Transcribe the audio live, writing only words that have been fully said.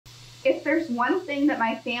If there's one thing that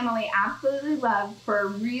my family absolutely loves for a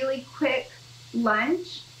really quick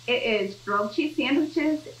lunch, it is grilled cheese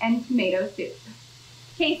sandwiches and tomato soup.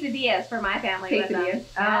 Quesadillas for my family. Quesadillas.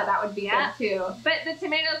 Oh, that would be good too. But the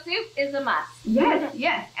tomato soup is a must. Yes,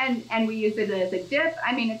 yes. And we use it as a dip.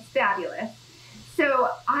 I mean, it's fabulous. So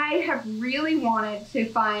I have really wanted to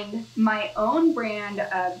find my own brand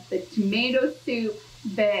of the tomato soup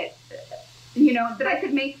that, you know, that I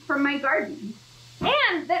could make from my garden.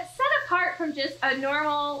 And that's set apart from just a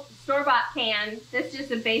normal store-bought can. That's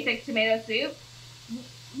just a basic tomato soup.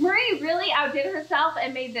 Marie really outdid herself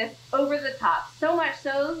and made this over the top. So much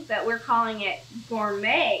so that we're calling it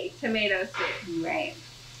gourmet tomato soup. Right.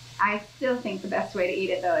 I still think the best way to eat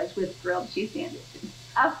it though is with grilled cheese sandwiches.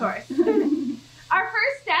 Of course. Our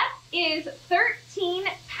first step is 13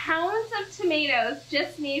 pounds of tomatoes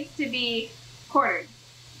just needs to be quartered.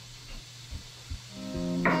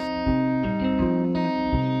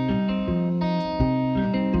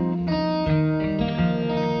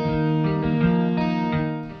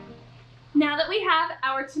 Now that we have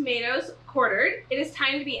our tomatoes quartered, it is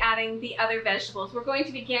time to be adding the other vegetables. We're going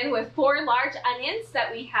to begin with 4 large onions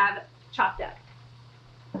that we have chopped up.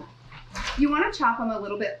 You want to chop them a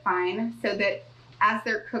little bit fine so that as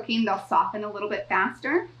they're cooking, they'll soften a little bit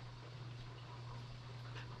faster.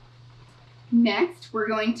 Next, we're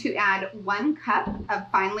going to add 1 cup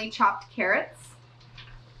of finely chopped carrots,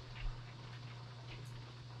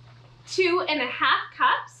 2.5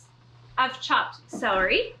 cups of chopped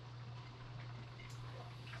celery,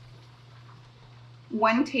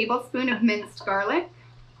 1 tablespoon of minced garlic,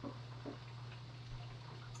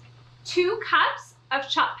 2 cups of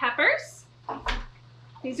chopped peppers.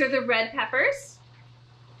 These are the red peppers.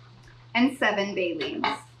 And 7 bay leaves.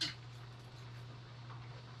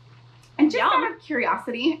 And just out of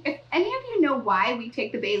curiosity, if any of you know why we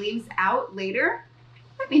take the bay leaves out later,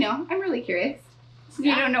 let me know. I'm really curious.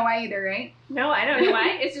 You don't know why either, right? No, I don't know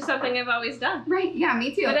why. It's just something I've always done. Right, yeah,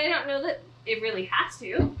 me too. But I don't know that it really has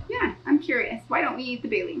to. Yeah, I'm curious. Why don't we eat the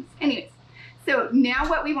bay leaves? Anyways, so now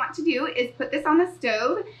what we want to do is put this on the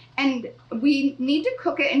stove, and we need to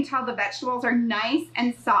cook it until the vegetables are nice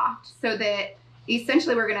and soft so that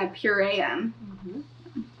essentially we're gonna puree them.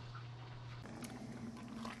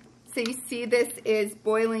 So you see this is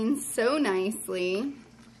boiling so nicely,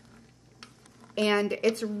 and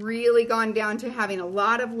it's really gone down to having a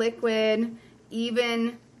lot of liquid.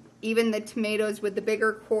 Even the tomatoes with the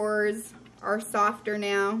bigger cores are softer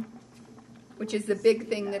now, which is the big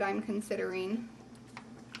thing that I'm considering.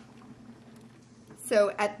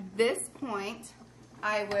 So at this point,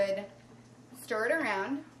 I would stir it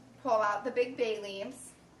around, pull out the big bay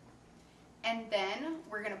leaves, and then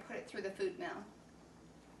we're gonna put it through the food mill.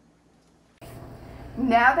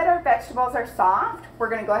 Now that our vegetables are soft, we're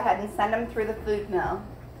gonna go ahead and send them through the food mill.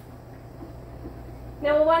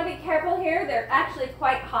 Now we'll want to be careful here. They're actually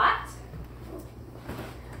quite hot.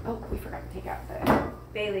 Oh, we forgot to take out the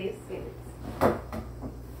Bay leaves.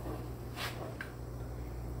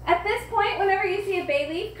 At this point, whenever you see a bay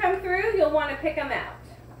leaf come through, you'll want to pick them out.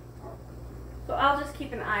 So I'll just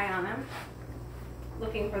keep an eye on them,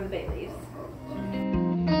 looking for the bay leaves.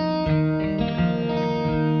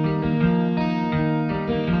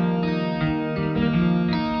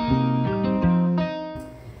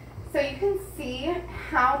 So you can see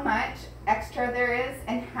how much extra there is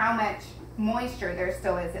and how much moisture there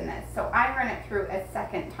still is in this. So I run it through a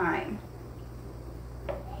second time.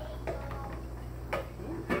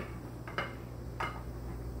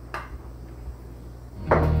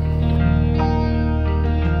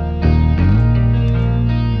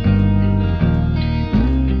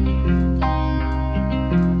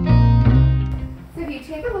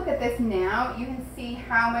 Now you can see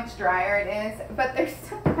how much drier it is, but there's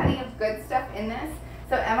still plenty of good stuff in this.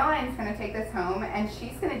 So Emmeline's going to take this home and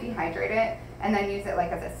she's going to dehydrate it and then use it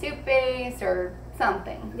like as a soup base or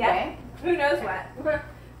something. Yeah. Right? Who knows what?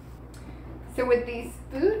 So with these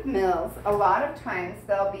food mills, a lot of times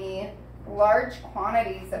there'll be large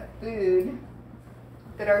quantities of food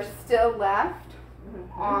that are still left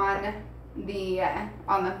on the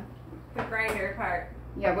grinder part.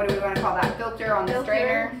 Yeah, what do we want to call that? Filter on the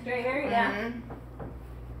strainer? Strainer, yeah.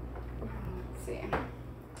 Let's see.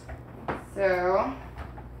 So,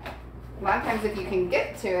 a lot of times if you can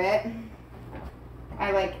get to it,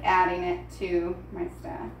 I like adding it to my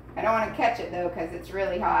stuff. I don't want to catch it though because it's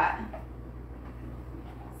really hot.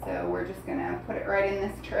 So we're just going to put it right in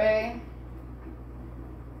this tray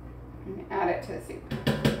and add it to the soup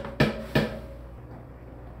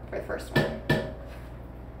for the first one.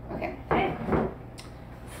 Okay.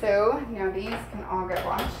 So now these can all get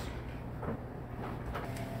washed.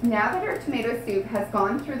 now that our tomato soup has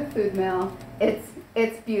gone through the food mill, it's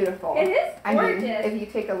beautiful. It is gorgeous. I mean, if you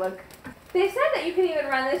take a look. They said that you can even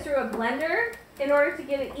run this through a blender in order to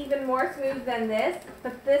get it even more smooth than this,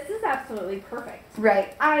 but this is absolutely perfect.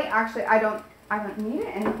 Right. I don't need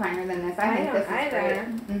it any finer than this. I think this is either.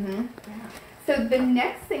 great. Yeah. So the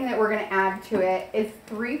next thing that we're going to add to it is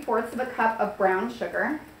 3/4 of a cup of brown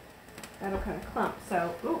sugar. That'll kind of clump.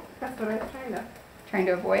 So, ooh, that's what I was trying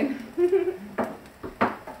to avoid.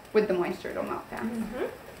 With the moisture, it'll melt down.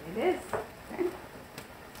 It is. Okay.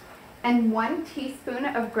 And 1 teaspoon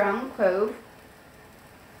of ground clove.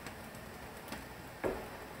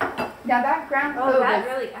 Now that ground clove that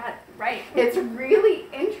really adds, right. It's really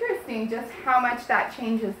interesting just how much that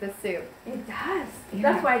changes the soup. It does. Yeah.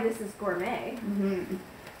 That's why this is gourmet.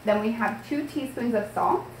 Then we have 2 teaspoons of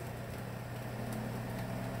salt.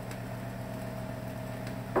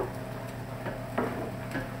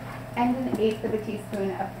 And 1/8 of a teaspoon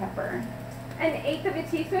of pepper. 1/8 of a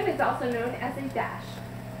teaspoon is also known as a dash.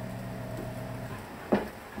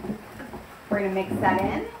 We're going to mix that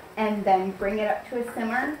in and then bring it up to a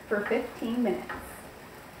simmer for 15 minutes.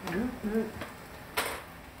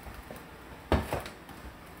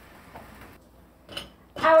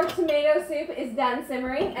 Our tomato soup is done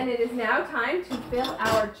simmering, and it is now time to fill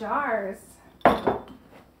our jars.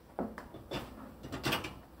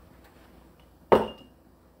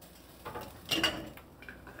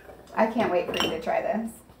 I can't wait for you to try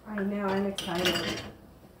this. I know, I'm excited.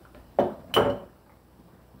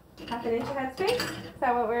 1/2 inch of headspace? Is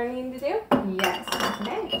that what we're needing to do? Yes, 1/2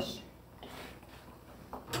 inch.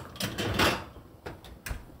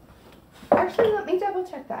 Actually, let me double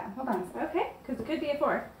check that. Hold on. Okay, because it could be a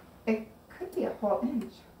 4. It could be a whole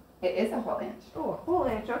inch. It is a whole inch. Oh, a whole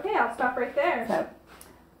inch. Okay, I'll stop right there. So,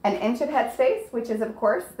 1 inch of headspace, which is, of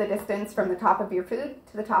course, the distance from the top of your food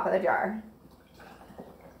to the top of the jar.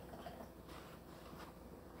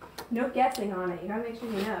 No guessing on it. You gotta make sure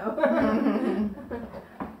you know.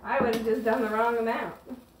 I would have just done the wrong amount.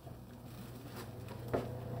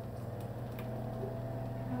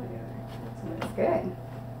 That's good.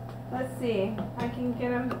 Let's see. I can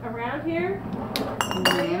get them around here.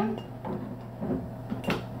 There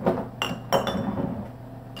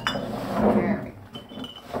we go.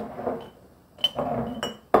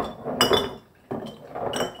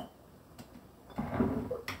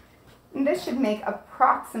 And this should make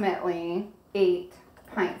approximately 8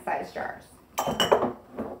 pint-sized jars.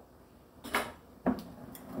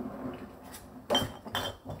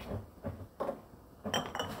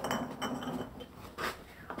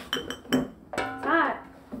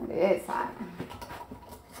 It's hot.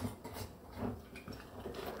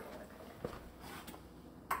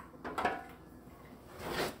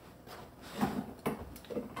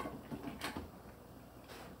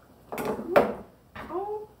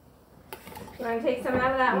 Oh. You want to take some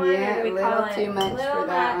out of that one? Yeah, or do a we call little it too much little for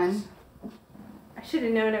that much? one. I should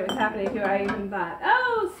have known it was happening too. I even thought,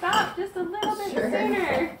 oh, stop just a little bit Sure.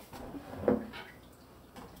 sooner.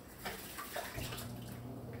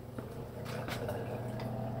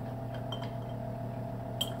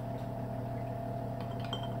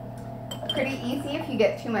 Pretty easy if you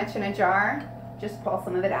get too much in a jar, just pull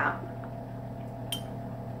some of it out.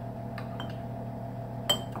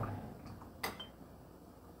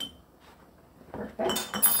 Perfect.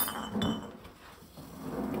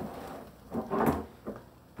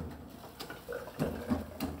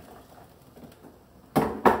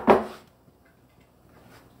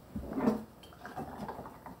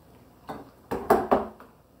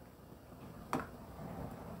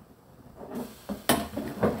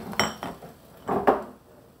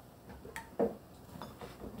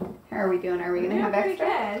 How are we doing? Are we going to have pretty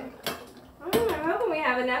extra? good. I'm hoping we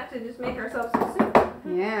have enough to just make ourselves some soup.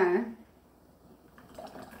 Yeah.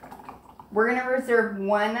 We're going to reserve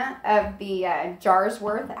one of the jars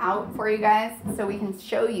worth out for you guys so we can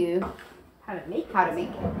show you How to make it. how to make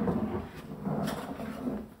it.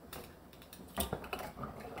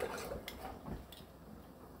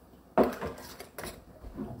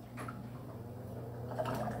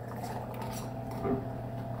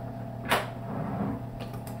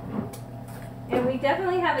 And we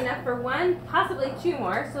definitely have enough for 1, possibly 2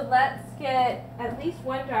 more. So let's get at least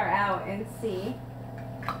 1 jar out and see.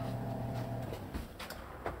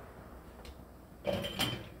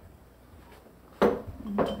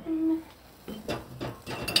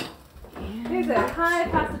 There's a high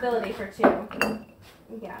possibility for 2.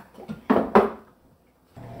 Yeah.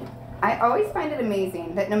 I always find it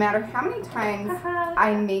amazing that no matter how many times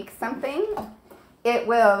I make something, it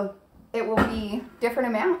will be different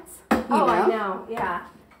amounts. You know? I know. Yeah.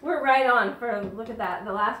 We're right on for, look at that,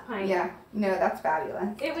 the last pint. Yeah, no, that's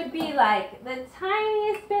fabulous. It would be like the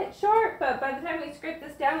tiniest bit short, but by the time we scrape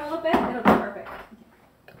this down a little bit, it'll be perfect.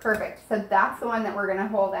 Perfect. So that's the one that we're going to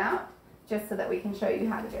hold out just so that we can show you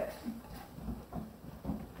how to do it.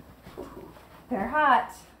 They're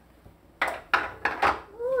hot.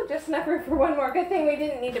 Ooh, just enough room for one more. Good thing we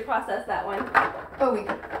didn't need to process that one. Oh, we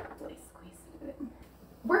could really squeeze it.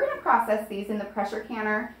 We're going to process these in the pressure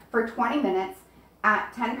canner for 20 minutes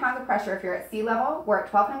at 10 pounds of pressure. If you're at sea level, we're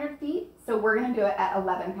at 1,200 feet, so we're going to do it at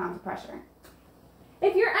 11 pounds of pressure.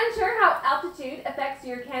 If you're unsure how altitude affects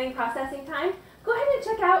your canning processing time, go ahead and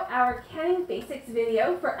check out our Canning Basics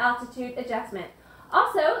video for altitude adjustment.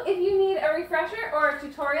 Also, if you need a refresher or a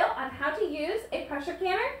tutorial on how to use a pressure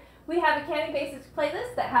canner, we have a Canning Basics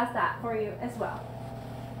playlist that has that for you as well.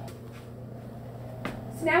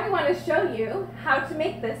 So now we want to show you how to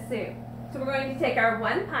make this soup. So we're going to take our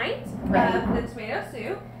 1 pint of the tomato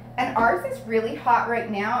soup. And ours is really hot right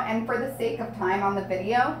now, and for the sake of time on the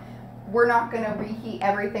video, we're not going to reheat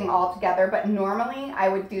everything all together, but normally I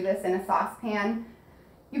would do this in a saucepan.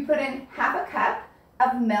 You put in half a cup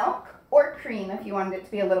of milk or cream if you wanted it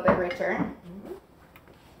to be a little bit richer.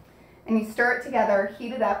 And you stir it together,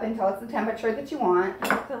 heat it up until it's the temperature that you want.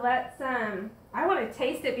 So let's, I want to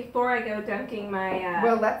taste it before I go dunking my,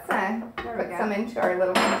 well, let's put some into our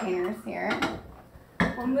little containers here.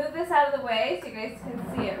 We'll move this out of the way so you guys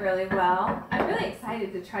can see it really well. I'm really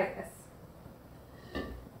excited to try this.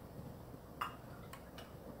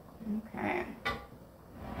 Okay.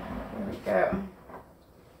 Here we go.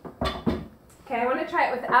 Okay, I want to try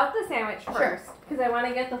it without the sandwich first because I want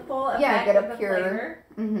to get the full effect get of a the pure flavor.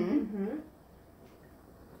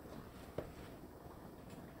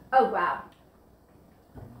 Oh wow,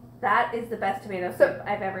 that is the best tomato soup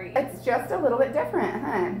I've ever eaten. It's just a little bit different,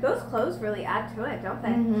 huh? Those cloves really add to it, don't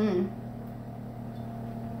they?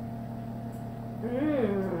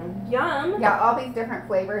 Yum. Yeah, all these different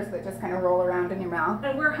flavors that just kind of roll around in your mouth.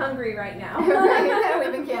 And we're hungry right now.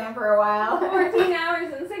 We've been canning for a while. 14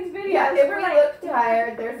 hours and 6 videos. Yeah, if we look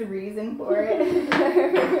tired, there's a reason for it.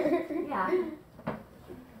 Yeah.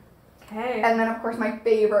 Okay. And then, of course, my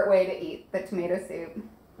favorite way to eat the tomato soup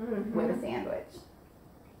with a sandwich.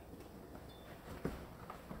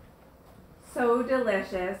 So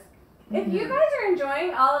delicious. If you guys are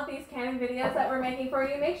enjoying all of these canning videos that we're making for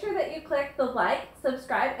you, make sure that you click the like,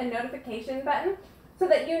 subscribe, and notification button so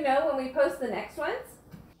that you know when we post the next ones.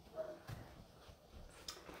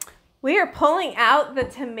 We are pulling out the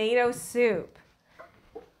tomato soup.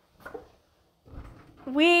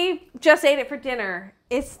 We just ate it for dinner.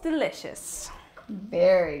 It's delicious.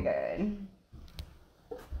 Very good.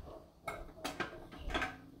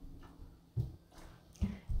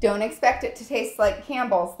 Don't expect it to taste like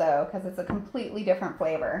Campbell's, though, because it's a completely different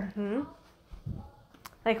flavor.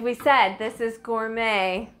 Like we said, this is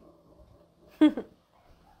gourmet. And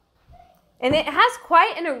it has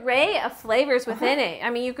quite an array of flavors within it. I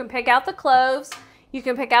mean, you can pick out the cloves. You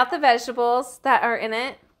can pick out the vegetables that are in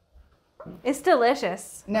it. It's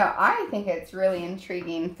delicious. No, I think it's really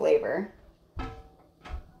intriguing flavor.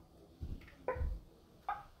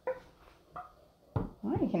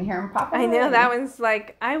 Oh, you can hear them popping. I know, that one's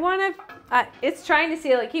like, I want to, it's trying to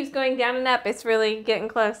seal. It keeps going down and up. It's really getting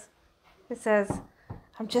close. It says,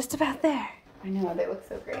 I'm just about there. I know, they look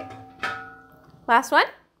so great. Last one?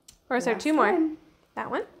 Or is there 2 more? That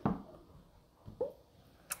one?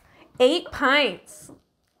 8 pints.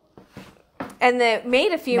 And they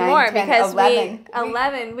made a few 9, more 10, because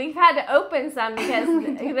 11. We've had to open some because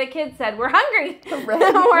the kids said, we're hungry. Right.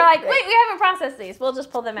 We're like, wait, we haven't processed these. We'll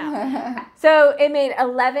just pull them out. So it made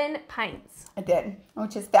 11 pints. It did,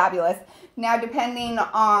 which is fabulous. Now, depending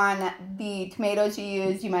on the tomatoes you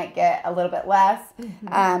use, you might get a little bit less.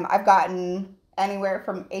 I've gotten anywhere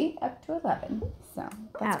from 8 up to 11. So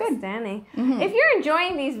that's good. Outstanding. If you're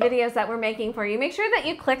enjoying these videos that we're making for you, make sure that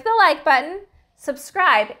you click the like button,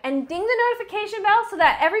 subscribe, and ding the notification bell so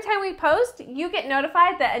that every time we post, you get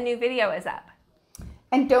notified that a new video is up.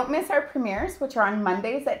 And don't miss our premieres, which are on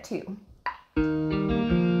Mondays at 2.